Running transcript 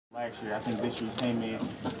Last year, I think this year you came in,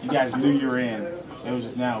 you guys knew you were in. It was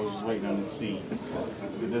just now, it was just waiting on the seed.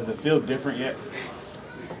 Does it feel different yet?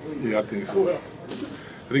 Yeah, I think so. I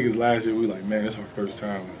think it's last year we were like, man, it's our first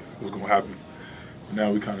time. What's going to happen? But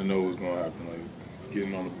now we kind of know what's going to happen, like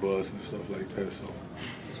getting on the bus and stuff like that. So,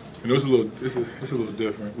 you know, it's a little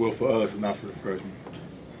different. Well, for us, not for the freshmen.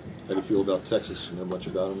 How do you feel about Texas? You know much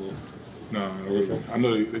about them yet? No, really. I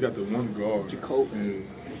know they got the one guard. Jacob. And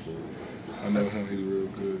I know him. He's real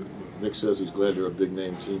good. Nick says he's glad they're a big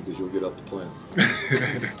name team because you'll get up to playing.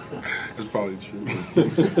 That's probably true.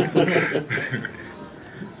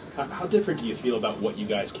 How different do you feel about what you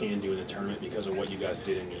guys can do in the tournament because of what you guys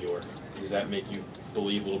did in New York? Does that make you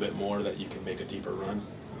believe a little bit more that you can make a deeper run?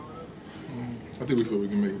 I think we feel we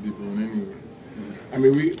can make a deeper run anyway. I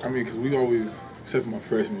mean, because we always, except for my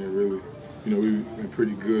freshman year, really, you know, we've been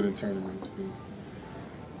pretty good in tournaments.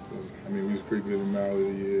 So, I mean, we was pretty good in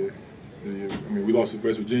Maryland the year. I mean, we lost to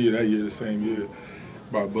West Virginia that year, the same year,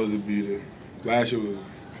 by a buzzer beater. Last year was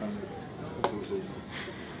kind of so,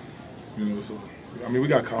 you know, so. I mean, we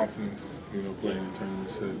got confidence, you know, playing in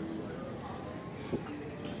tournament setting.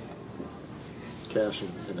 Cash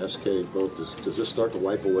and SK both. Does this start to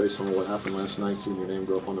wipe away some of what happened last night, seeing your name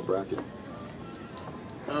go up on the bracket?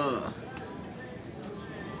 Well,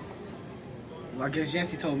 I guess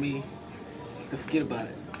Yancy told me to forget about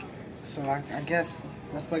it. So I guess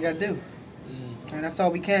that's what I got to do. And that's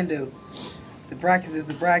all we can do. The brackets is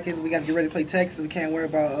the brackets. We got to get ready to play Texas. We can't worry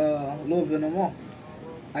about Louisville no more.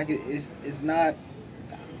 Like it's not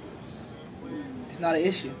an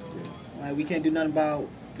issue. Like we can't do nothing about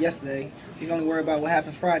yesterday. You can only worry about what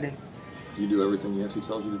happens Friday. Do you do everything Yancy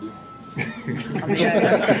tells you to do? I mean,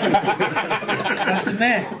 that's the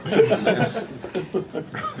man.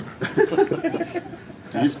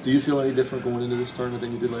 Do you feel any different going into this tournament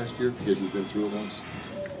than you did last year because you've been through it once?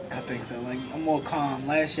 I think so. Like I'm more calm.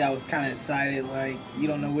 Last year I was kind of excited. Like you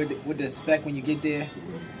don't know what to expect when you get there.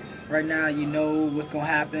 Right now, you know what's going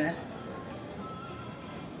to happen.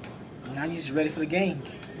 Now you're just ready for the game.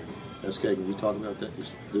 SK, can you talk about that?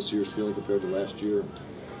 This year's feeling compared to last year?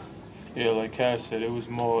 Yeah, like Cash said, it was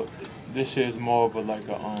more. This year is more of a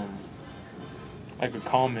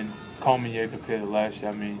calming year compared to last year.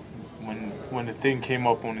 I mean, when the thing came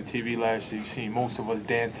up on the TV last year, you seen most of us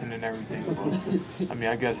dancing and everything. But I mean,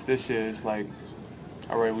 I guess this year is like,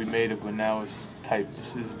 all right, we made it, but now it's tight.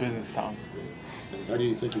 It's business time. How do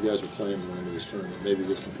you think you guys are playing going into this tournament? Maybe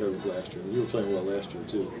just compared with last year. You were playing well last year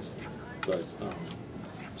too, but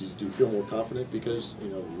do you feel more confident because you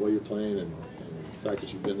know the way you're playing and the fact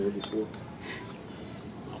that you've been there before?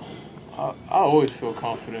 I always feel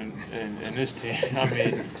confident in this team. I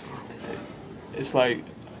mean, it's like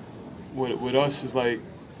with us, it's like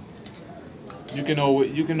you can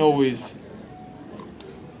always.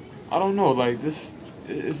 I don't know, like this.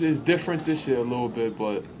 It's different this year a little bit,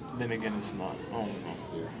 but. Then again, it's not. I don't know.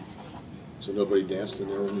 Yeah. So nobody danced in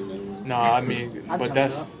there when you named? No, I mean, but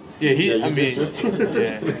that's yeah. I mean,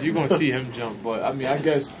 yeah. You're gonna see him jump, but I mean, I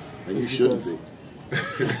guess. And you shouldn't be.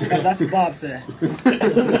 That's what Bob said.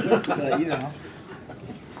 But you know.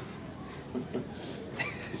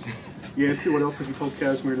 Yancy, what else have you told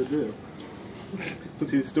Cashmere to do?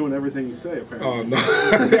 Since he's doing everything you say, apparently. Oh, no.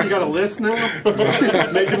 You got a list now?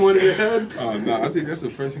 Making one in your head? Oh, no. I think that's the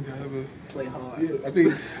first thing I ever play hard. Yeah, I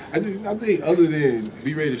think other than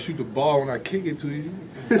be ready to shoot the ball when I kick it to you,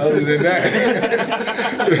 other than that,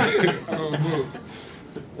 I don't know.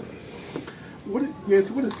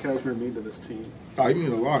 Yancy, what does Cashmere mean to this team? Oh, he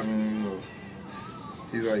means a lot, man.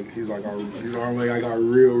 You know, he's like our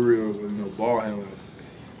real, you know, ball handler.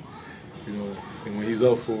 You know, and when he's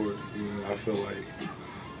up for it, you know, I feel like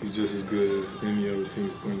he's just as good as any other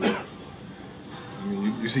team. I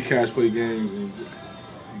mean, you see Cash play games, and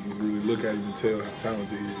you can really look at him and tell how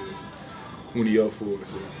talented he is when he's up for it.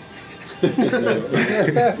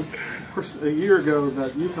 So. Of course, a year ago,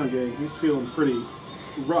 that UConn game, he's feeling pretty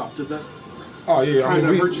rough. Does that kind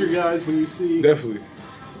of hurt you guys when you see? Definitely.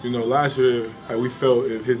 You know, last year, we felt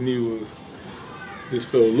if his knee was just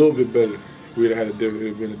felt a little bit better, we'd have had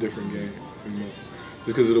it'd been a different game, you know,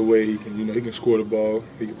 just because of the way he can score the ball,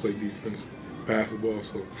 he can play defense, pass the ball,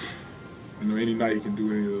 so, you know, any night he can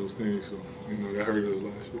do any of those things, so, you know, that hurt us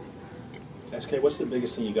last year. SK, what's the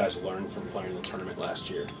biggest thing you guys learned from playing in the tournament last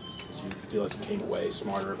year? Did you feel like you came away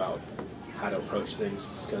smarter about how to approach things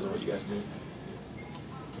because of what you guys did?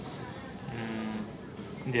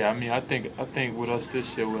 Yeah, I mean, I think with us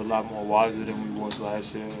this year, we're a lot more wiser than we was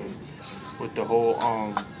last year. With the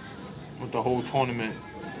whole tournament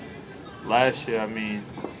last year, I mean,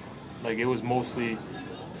 like it was mostly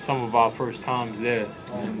some of our first times there,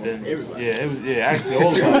 and then actually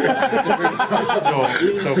all of us.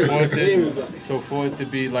 So for it to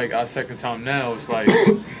be like our second time now, it's like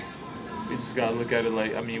we just gotta look at it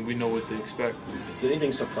like, I mean, we know what to expect. Did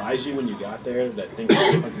anything surprise you when you got there that things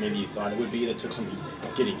were different than maybe you thought it would be, that took some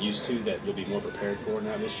getting used to, that you'll be more prepared for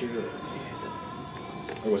now this year?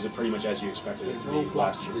 Or was it pretty much as you expected it to be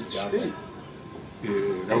last year when you got there?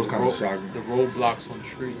 Yeah, that was kind of shocking. The roadblocks on the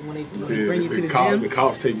street. When they bring you to the gym? The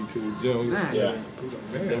cops take you to the gym. Yeah.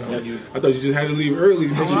 Man, I thought you just had to leave early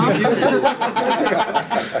to make sure you get there.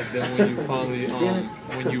 Then when you finally,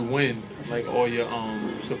 when you win, like all your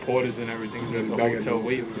supporters and everything's at the hotel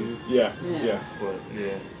waiting for you. Yeah. But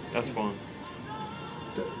yeah, that's fun.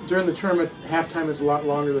 During the tournament, halftime is a lot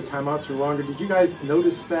longer, the timeouts are longer. Did you guys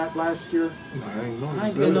notice that last year? No, I ain't noticed. I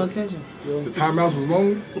ain't paying no attention. The timeouts was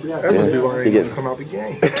long? Yeah. That must be why I ain't going to come out the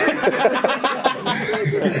game.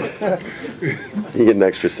 You get an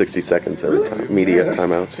extra 60 seconds every time. Media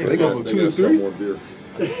timeouts. They go from 2 to 3? More beer.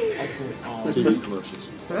 TV commercials.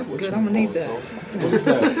 That's good. I'm gonna need that. What is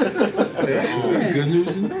that? That's good news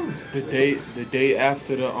to know. The day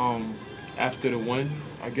after the win,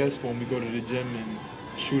 I guess, when we go to the gym and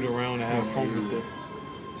shoot around and have fun with the.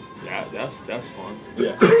 Yeah, that's fun.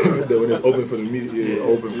 Yeah. When it's open for the media,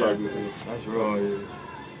 open practice. That's right.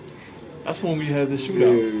 That's when we had the shootout.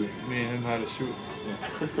 Yeah. Me and him had a shoot.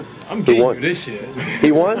 I'm getting you this year.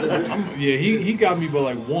 He won? He got me by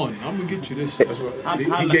like 1. I'm gonna get you this year. He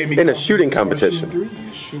gave me in a shooting competition. In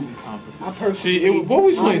a shooting competition. See, what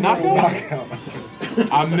was playing knockout?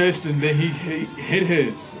 I missed and then he hit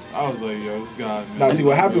his. I was like, yo, this guy. Man. Now, see,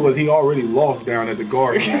 what happened was he already lost down at the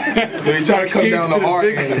guard. So he tried to come down the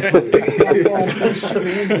arc.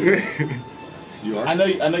 I know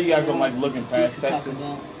you guys don't like looking past Texas.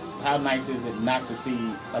 How nice is it not to see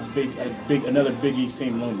another Big East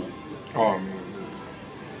team looming? Oh man,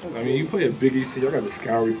 I mean, you play a Big East team. Y'all got the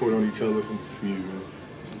scout report on each other from the season.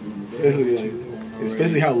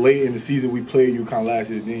 Especially how late in the season we played UConn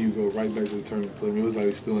last year. Then you go right back to the tournament play. I mean, it was like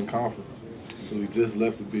we're still in conference. So we just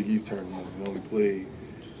left the Big East tournament and only played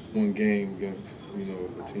 1 game against a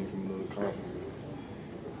team from another conference.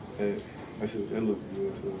 That looks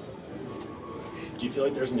good to us. Do you feel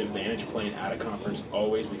like there's an advantage playing out of conference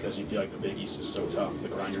always because you feel like the Big East is so tough, the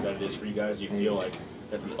grinder that it is for you guys? Do you feel like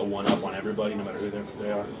that's a one-up on everybody, no matter who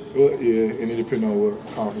they are? Well, yeah, and it depends on what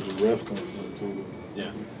conference the refs come from, too.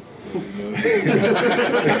 Yeah.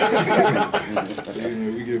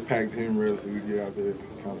 We get packed in refs and we get out there,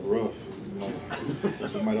 it's kind of rough.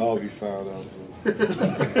 It might all be fouled out. So.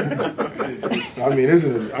 I mean,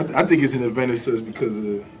 I think it's an advantage to us because of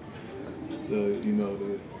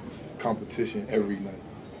the competition every night.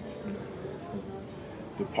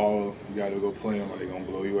 DePaul, you got to go play them or they're going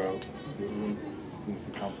to blow you out. It's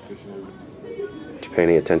a competition every night. Did you pay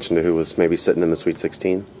any attention to who was maybe sitting in the Sweet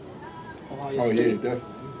 16? Oh, yeah, definitely.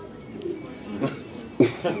 We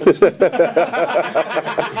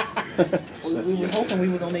were hoping we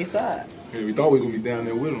was on their side. Yeah, we thought we were going to be down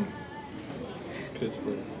there with them.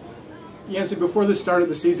 Pittsburgh. Yancy, before the start of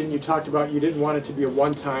the season, you talked about you didn't want it to be a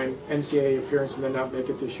one-time NCAA appearance and then not make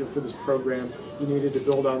it this year for this program. You needed to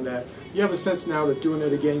build on that. You have a sense now that doing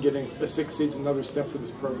it again, getting a 6 seed is another step for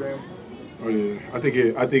this program? Oh yeah, I think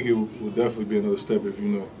it will definitely be another step if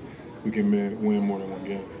we can win more than 1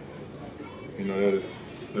 game. That'll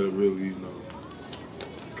really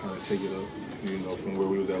kind of take it up, from where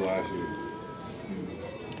we was at last year.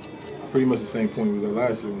 Pretty much the same point we was at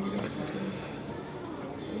last year when we got to the tournament.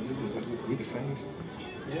 We the same?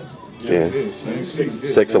 Yeah. Same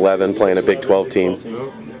 6-11 playing a Big 12 team.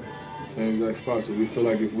 Same exact spot. So we feel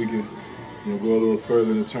like if we can, go a little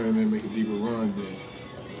further in the tournament, make a deeper run, then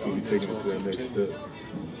we'll be taking it to that next step.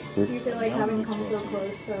 Do you feel like having come so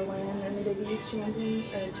close to winning in the Big East champion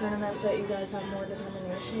or tournament that you guys have more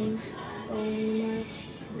determination going in the match?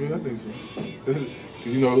 Yeah, I think so.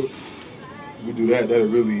 Because we do that, that'll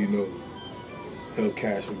really, help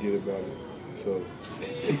Cash forget about it. So, I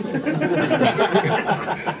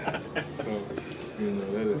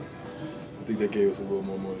think that gave us a little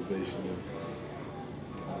more motivation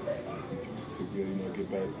to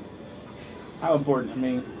get back. How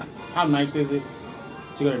important, how nice is it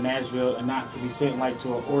to go to Nashville and not to be sent like to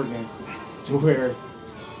Oregon to where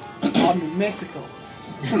I'm Mexico.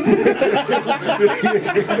 Yeah,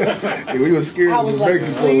 we were scared of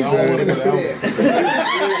Mexico. Please don't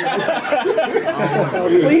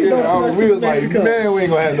send us We was like, man, we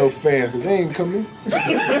ain't gonna have no fans because they ain't coming.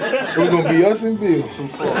 It was gonna be us and Biz too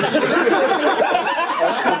far.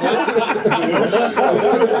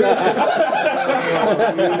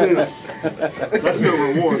 That's no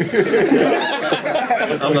reward.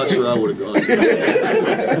 I'm not sure I would have gone.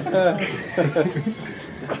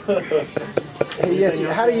 Hey, yes.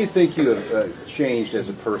 How do you think you have changed as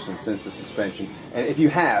a person since the suspension? And if you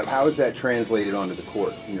have, how has that translated onto the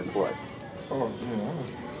court in your play? Oh, man,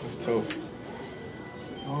 that's tough.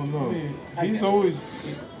 I don't know. He's always.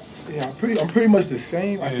 Yeah, I'm pretty much the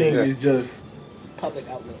same. I think it's just Public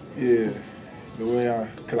outlet. Yeah, the way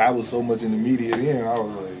because I was so much in the media then, I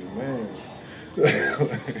was like, man.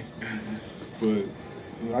 But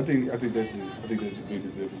you know, I think that's the biggest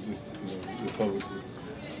difference. Just the public.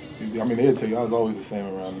 I mean, they'll tell you I was always the same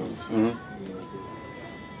around them. So, you know,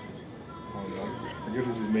 I guess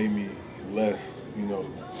it just made me less,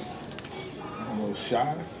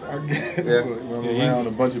 shy. I guess when I'm around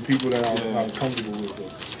a bunch of people that I'm comfortable with.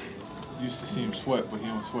 So. Used to see him sweat, but he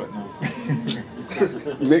don't sweat now.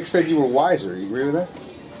 Mick said you were wiser. You agree with that?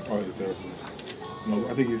 Oh, yeah, definitely.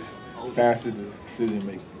 I think it's faster decision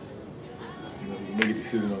making. You make a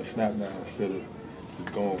decision on a snap now instead of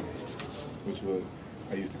just going, which was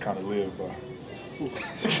I used to kind of live by.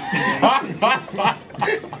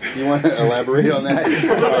 You want to elaborate on that? I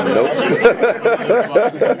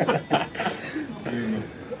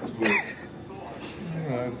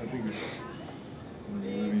think it's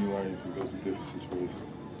really learning to go through different situations.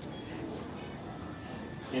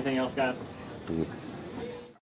 Anything else, guys?